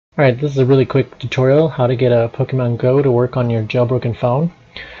Alright, this is a really quick tutorial how to get a Pokemon Go to work on your jailbroken phone.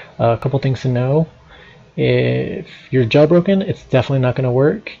 A couple things to know. If you're jailbroken, it's definitely not going to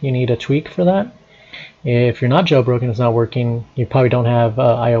work. You need a tweak for that. If you're not jailbroken, it's not working, you probably don't have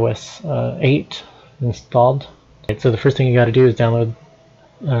iOS 8 installed. Right, so the first thing you got to do is download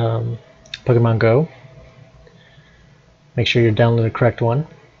Pokemon Go. Make sure you download the correct one.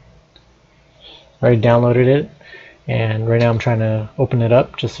 I already downloaded it, and right now I'm trying to open it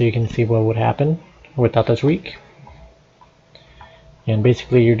up just so you can see what would happen without the tweak. And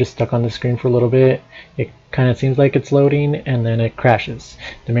basically you're just stuck on the screen for a little bit. It kind of seems like it's loading and then it crashes.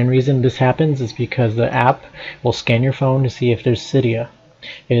 The main reason this happens is because the app will scan your phone to see if there's Cydia.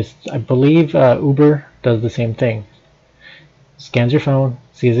 I believe Uber does the same thing. Scans your phone,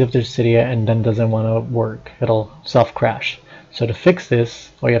 sees if there's Cydia, and then doesn't want to work. It'll self-crash. So to fix this,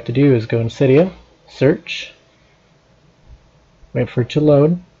 all you have to do is go in Cydia, search, wait for it to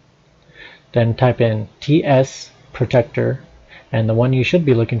load, then type in TS Protector, and the one you should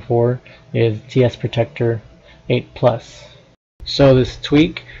be looking for is TS Protector 8+. So this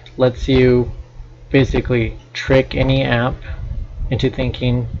tweak lets you basically trick any app into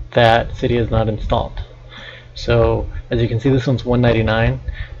thinking that Cydia is not installed. So as you can see, this one's $1.99,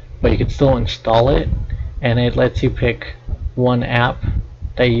 but you can still install it, and it lets you pick one app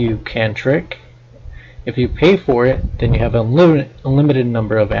that you can trick. If you pay for it, then you have a unlimited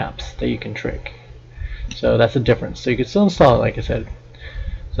number of apps that you can trick. So that's the difference. So you can still install it, like I said.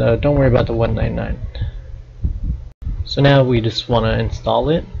 So don't worry about the $1.99. So now we just want to install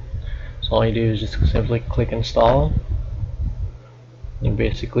it. So all you do is just simply click install. You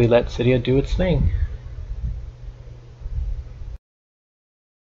basically let Cydia do its thing.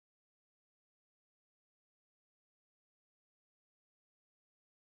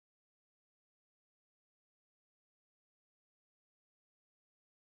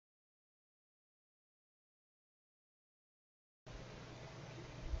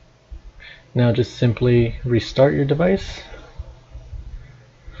 Now just simply restart your device.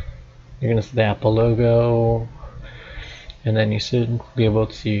 You're going to see the Apple logo, and then you should be able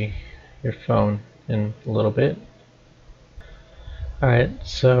to see your phone in a little bit. Alright,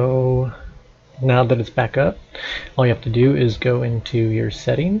 so now that it's back up, all you have to do is go into your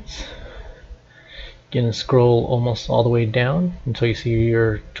settings. You can scroll almost all the way down until you see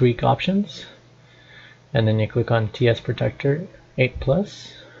your tweak options, and then you click on TS Protector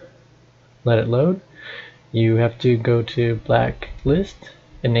 8+. Let it load. You have to go to blacklist,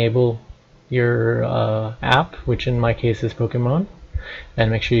 enable your app, which in my case is Pokemon, and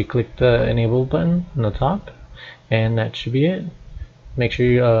make sure you click the enable button on the top, and that should be it. Make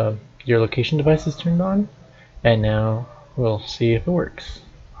sure your location device is turned on, and now we'll see if it works.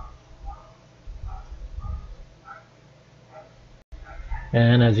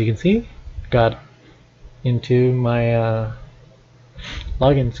 And as you can see, got into my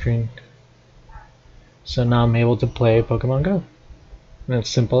login screen. So now I'm able to play Pokemon Go. And it's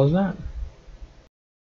simple as that.